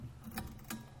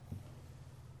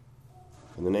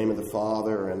In the name of the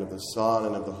Father, and of the Son,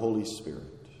 and of the Holy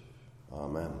Spirit.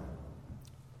 Amen.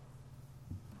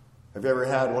 Have you ever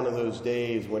had one of those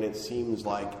days when it seems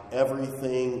like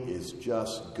everything is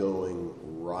just going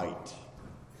right?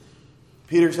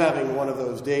 Peter's having one of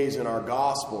those days in our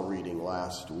gospel reading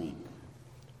last week.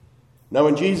 Now,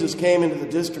 when Jesus came into the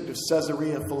district of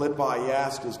Caesarea Philippi, he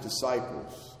asked his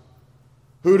disciples,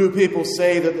 "Who do people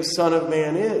say that the Son of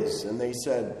Man is?" And they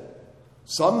said,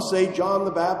 "Some say John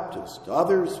the Baptist,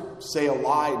 others say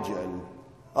Elijah, and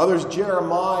others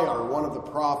Jeremiah or one of the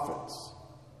prophets."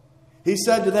 He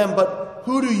said to them, "But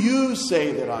who do you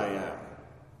say that I am?"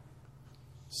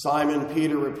 Simon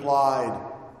Peter replied,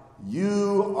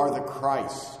 "You are the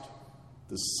Christ,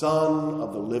 the Son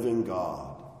of the living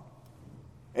God."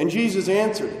 And Jesus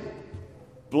answered him,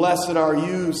 "Blessed are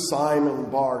you, Simon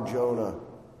Bar-Jonah,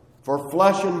 for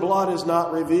flesh and blood has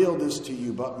not revealed this to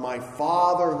you, but my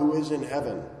Father who is in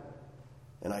heaven.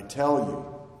 And I tell you,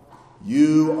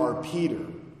 you are Peter,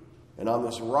 and on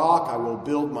this rock I will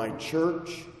build my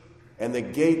church, and the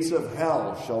gates of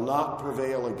hell shall not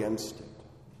prevail against it."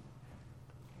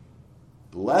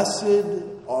 Blessed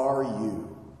are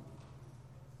you.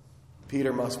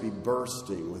 Peter must be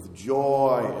bursting with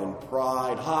joy and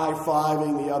pride,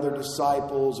 high-fiving the other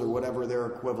disciples or whatever their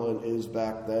equivalent is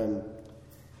back then.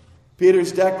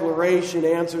 Peter's declaration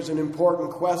answers an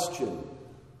important question.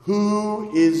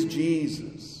 Who is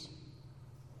Jesus?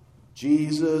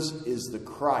 Jesus is the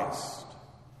Christ,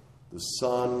 the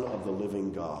Son of the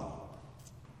living God.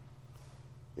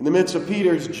 In the midst of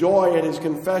Peter's joy at his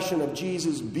confession of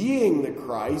Jesus being the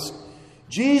Christ,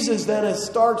 Jesus then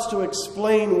starts to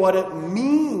explain what it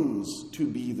means to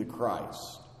be the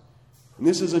Christ. And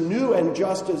this is a new and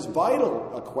just as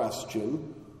vital a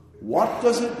question. What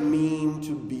does it mean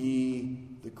to be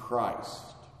the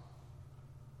Christ?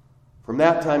 From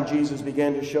that time, Jesus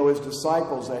began to show his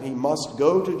disciples that he must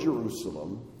go to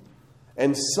Jerusalem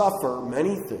and suffer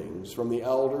many things from the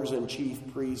elders and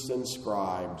chief priests and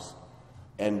scribes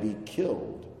and be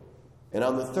killed, and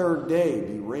on the third day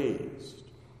be raised.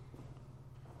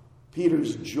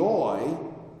 Peter's joy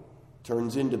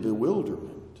turns into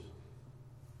bewilderment.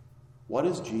 What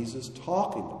is Jesus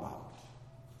talking about?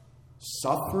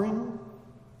 Suffering?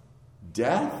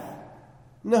 Death?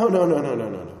 No.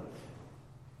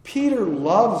 Peter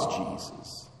loves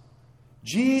Jesus.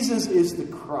 Jesus is the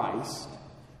Christ.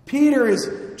 Peter is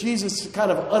Jesus'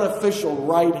 kind of unofficial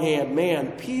right-hand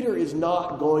man. Peter is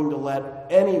not going to let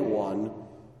anyone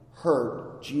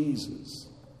hurt Jesus.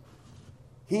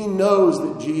 He knows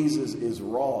that Jesus is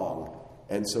wrong,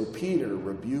 and so Peter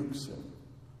rebukes him.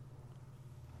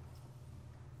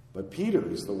 But Peter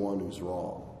is the one who's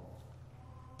wrong.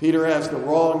 Peter has the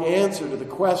wrong answer to the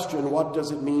question, what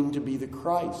does it mean to be the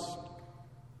Christ?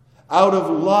 Out of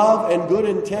love and good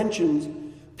intentions,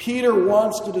 Peter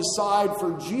wants to decide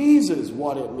for Jesus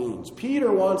what it means.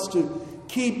 Peter wants to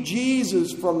keep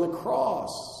Jesus from the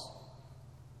cross.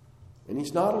 And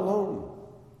he's not alone.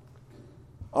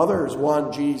 Others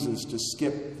want Jesus to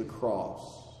skip the cross.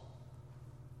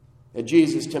 At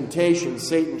Jesus' temptation,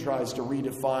 Satan tries to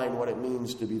redefine what it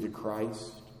means to be the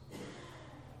Christ.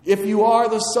 If you are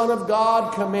the Son of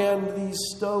God, command these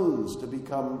stones to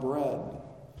become bread.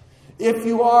 If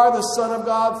you are the Son of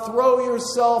God, throw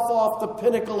yourself off the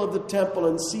pinnacle of the temple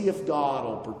and see if God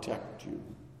will protect you.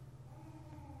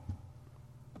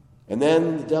 And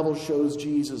then the devil shows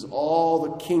Jesus all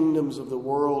the kingdoms of the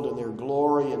world and their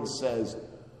glory and says,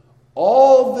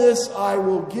 "All this I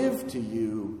will give to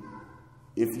you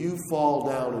if you fall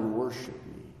down and worship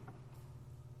me."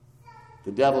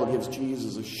 The devil gives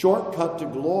Jesus a shortcut to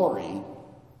glory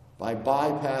by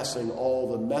bypassing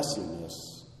all the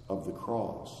messiness of the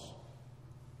cross.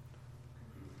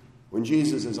 When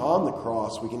Jesus is on the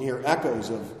cross, we can hear echoes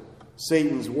of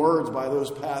Satan's words by those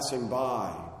passing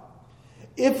by.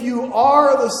 If you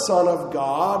are the Son of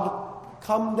God,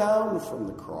 come down from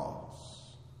the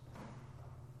cross.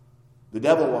 The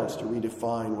devil wants to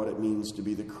redefine what it means to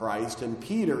be the Christ, and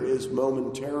Peter is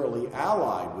momentarily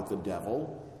allied with the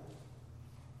devil,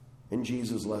 and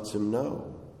Jesus lets him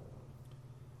know.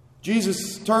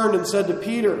 Jesus turned and said to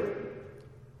Peter,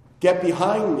 "Get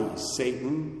behind me,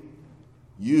 Satan.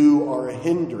 You are a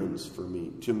hindrance to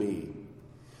me.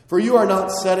 For you are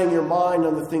not setting your mind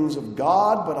on the things of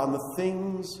God, but on the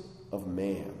things of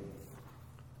man."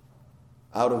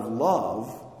 Out of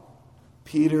love,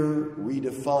 Peter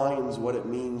redefines what it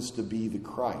means to be the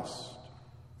Christ.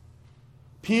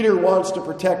 Peter wants to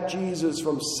protect Jesus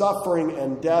from suffering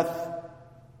and death,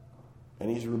 and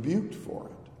he's rebuked for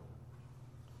it.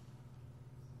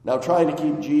 Now, trying to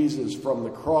keep Jesus from the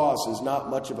cross is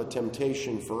not much of a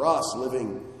temptation for us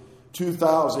living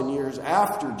 2,000 years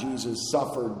after Jesus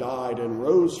suffered, died, and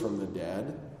rose from the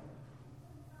dead.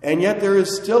 And yet there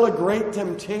is still a great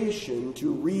temptation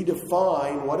to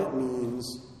redefine what it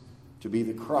means to be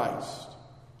the Christ.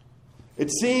 It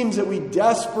seems that we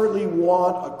desperately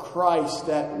want a Christ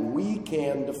that we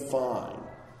can define,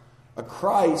 a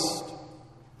Christ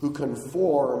who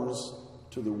conforms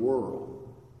to the world.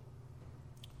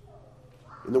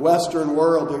 In the Western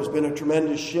world, there's been a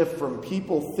tremendous shift from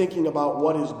people thinking about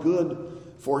what is good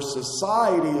for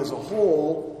society as a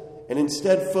whole and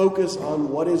instead focus on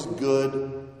what is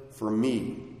good for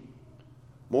me.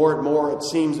 More and more, it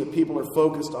seems that people are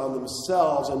focused on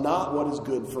themselves and not what is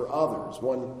good for others.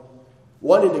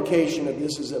 One indication of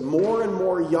this is that more and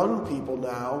more young people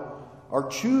now are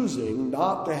choosing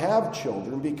not to have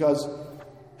children because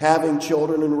having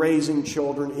children and raising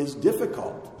children is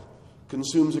difficult,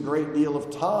 consumes a great deal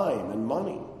of time and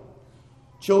money.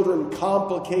 Children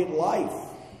complicate life.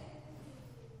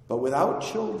 But without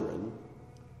children,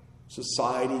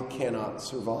 society cannot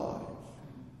survive.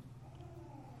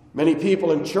 Many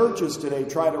people in churches today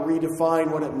try to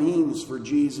redefine what it means for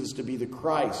Jesus to be the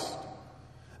Christ.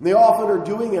 And they often are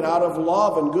doing it out of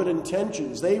love and good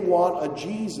intentions. They want a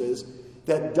Jesus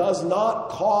that does not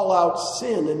call out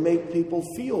sin and make people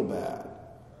feel bad.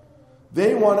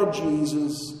 They want a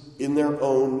Jesus in their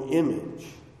own image.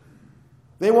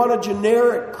 They want a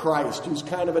generic Christ who's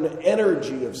kind of an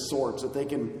energy of sorts that they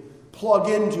can plug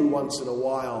into once in a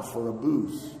while for a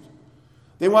boost.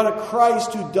 They want a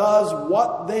Christ who does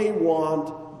what they want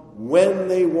when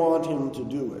they want him to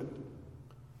do it.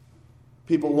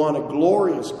 People want a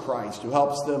glorious Christ who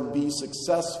helps them be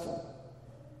successful.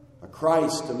 A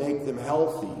Christ to make them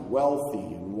healthy, wealthy,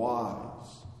 and wise.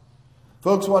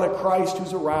 Folks want a Christ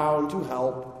who's around to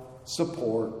help,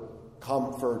 support,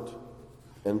 comfort,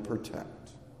 and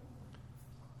protect.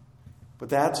 But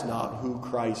that's not who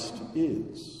Christ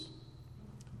is.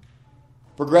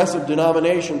 Progressive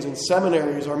denominations and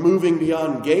seminaries are moving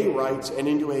beyond gay rights and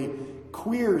into a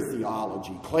queer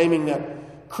theology, claiming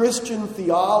that Christian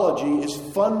theology is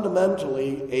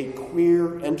fundamentally a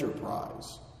queer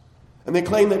enterprise. And they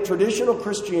claim that traditional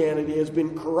Christianity has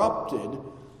been corrupted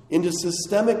into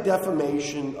systemic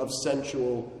defamation of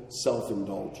sensual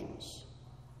self-indulgence.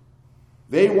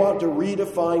 They want to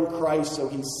redefine Christ so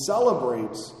he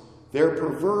celebrates their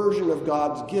perversion of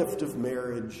God's gift of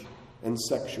marriage and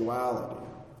sexuality.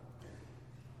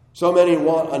 So many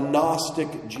want a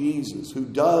Gnostic Jesus who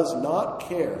does not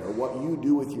care what you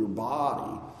do with your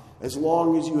body as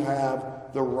long as you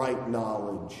have the right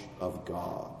knowledge of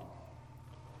God.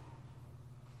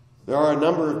 There are a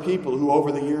number of people who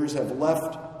over the years have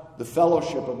left the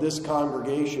fellowship of this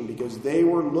congregation because they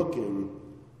were looking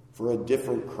for a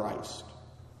different Christ.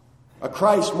 A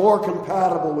Christ more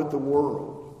compatible with the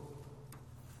world.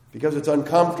 Because it's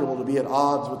uncomfortable to be at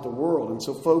odds with the world. And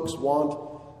so folks want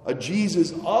a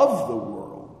Jesus of the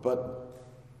world. But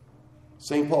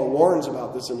St. Paul warns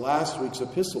about this in last week's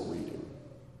epistle reading.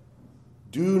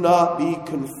 Do not be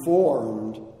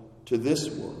conformed to this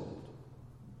world,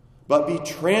 but be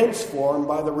transformed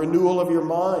by the renewal of your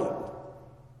mind,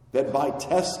 that by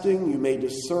testing you may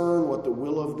discern what the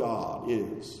will of God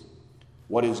is,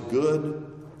 what is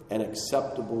good and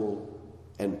acceptable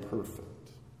and perfect.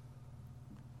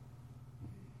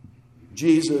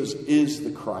 Jesus is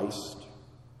the Christ.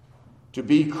 To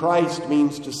be Christ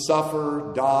means to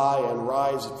suffer, die, and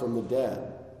rise from the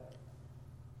dead.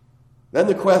 Then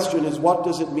the question is, what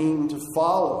does it mean to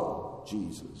follow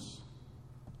Jesus?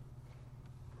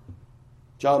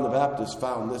 John the Baptist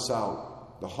found this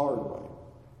out the hard way.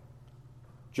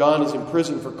 John is in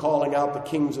prison for calling out the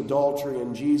king's adultery,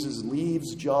 and Jesus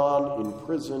leaves John in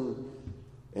prison,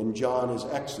 and John is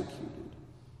executed.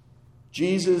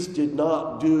 Jesus did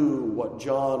not do what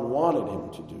John wanted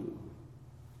him to do.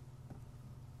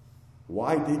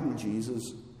 Why didn't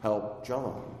Jesus help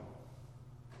John?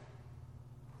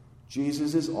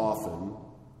 Jesus is often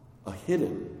a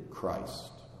hidden Christ.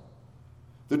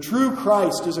 The true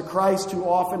Christ is a Christ who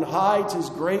often hides his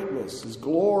greatness, his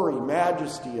glory,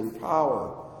 majesty, and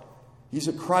power. He's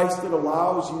a Christ that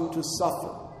allows you to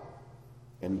suffer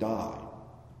and die.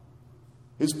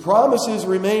 His promises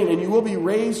remain, and you will be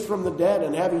raised from the dead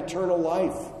and have eternal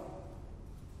life.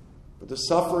 But the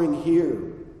suffering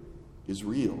here is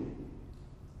real.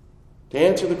 To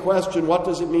answer the question, what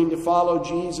does it mean to follow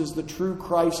Jesus, the true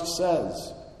Christ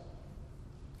says,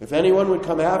 if anyone would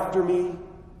come after me,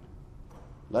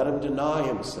 let him deny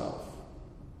himself,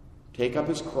 take up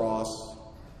his cross,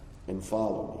 and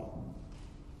follow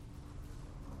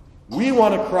me. We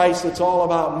want a Christ that's all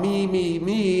about me, me,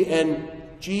 me, and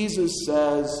Jesus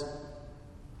says,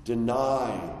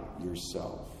 deny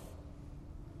yourself.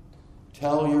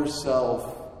 Tell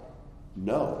yourself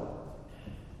no.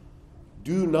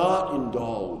 Do not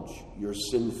indulge your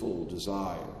sinful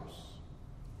desires.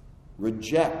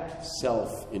 Reject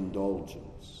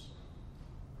self-indulgence.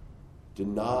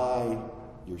 Deny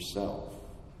yourself.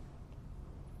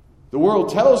 The world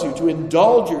tells you to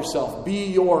indulge yourself, be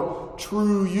your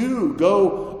true you.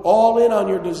 Go all in on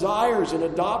your desires and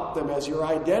adopt them as your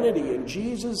identity. And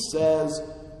Jesus says,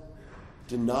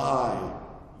 deny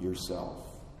yourself.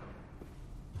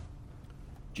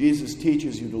 Jesus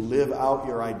teaches you to live out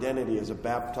your identity as a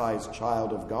baptized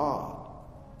child of God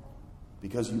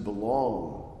because you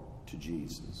belong to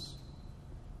Jesus.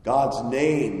 God's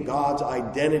name, God's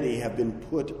identity have been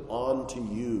put onto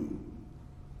you.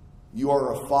 You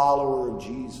are a follower of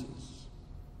Jesus.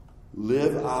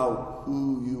 Live out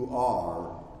who you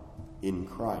are in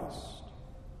Christ.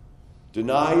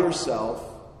 Deny yourself,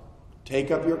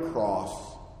 take up your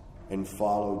cross, and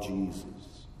follow Jesus.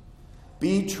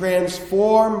 Be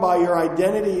transformed by your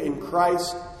identity in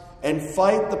Christ and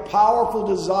fight the powerful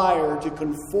desire to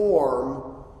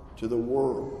conform to the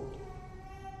world.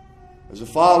 As a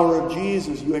follower of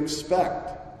Jesus, you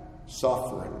expect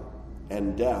suffering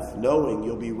and death, knowing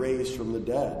you'll be raised from the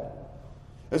dead.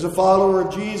 As a follower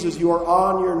of Jesus, you are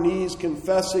on your knees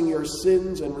confessing your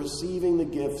sins and receiving the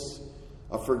gifts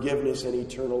of forgiveness and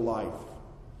eternal life.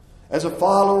 As a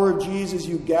follower of Jesus,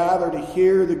 you gather to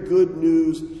hear the good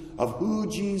news of who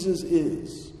Jesus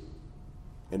is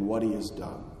and what he has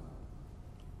done.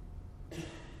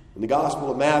 In the Gospel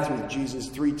of Matthew, Jesus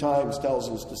 3 times tells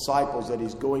his disciples that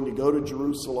he's going to go to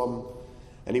Jerusalem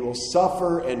and he will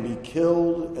suffer and be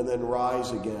killed and then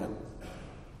rise again.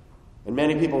 And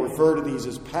many people refer to these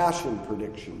as passion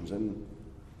predictions, and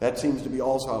that seems to be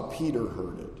also how Peter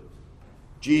heard it.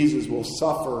 Jesus will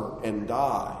suffer and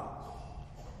die,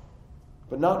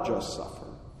 but not just suffer,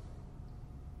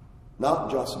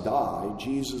 not just die.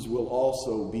 Jesus will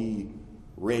also be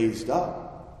raised up.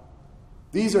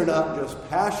 These are not just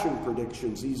passion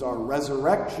predictions, these are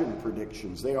resurrection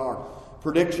predictions. They are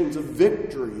predictions of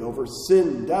victory over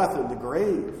sin, death, and the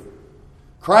grave.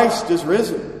 Christ is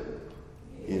risen.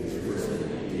 He is risen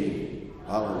indeed.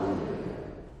 Hallelujah.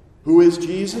 Who is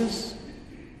Jesus?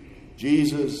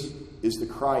 Jesus is the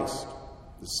Christ,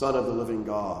 the Son of the living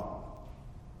God.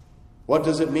 What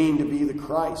does it mean to be the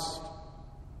Christ?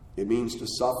 It means to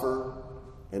suffer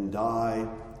and die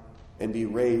and be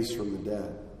raised from the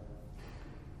dead.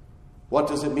 What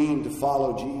does it mean to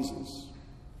follow Jesus?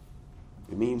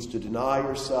 It means to deny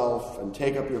yourself and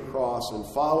take up your cross and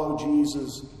follow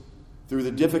Jesus through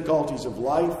the difficulties of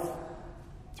life,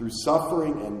 through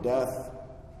suffering and death,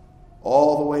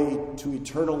 all the way to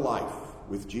eternal life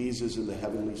with Jesus in the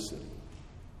heavenly city.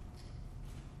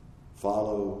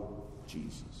 Follow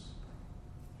Jesus.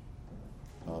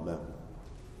 Amen.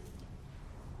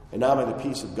 And now may the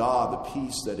peace of God, the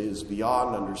peace that is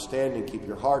beyond understanding, keep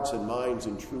your hearts and minds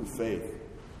in true faith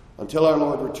until our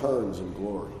Lord returns in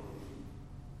glory.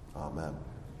 Amen.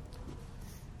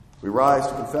 We rise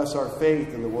to confess our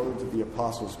faith in the words of the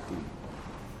Apostles' Creed.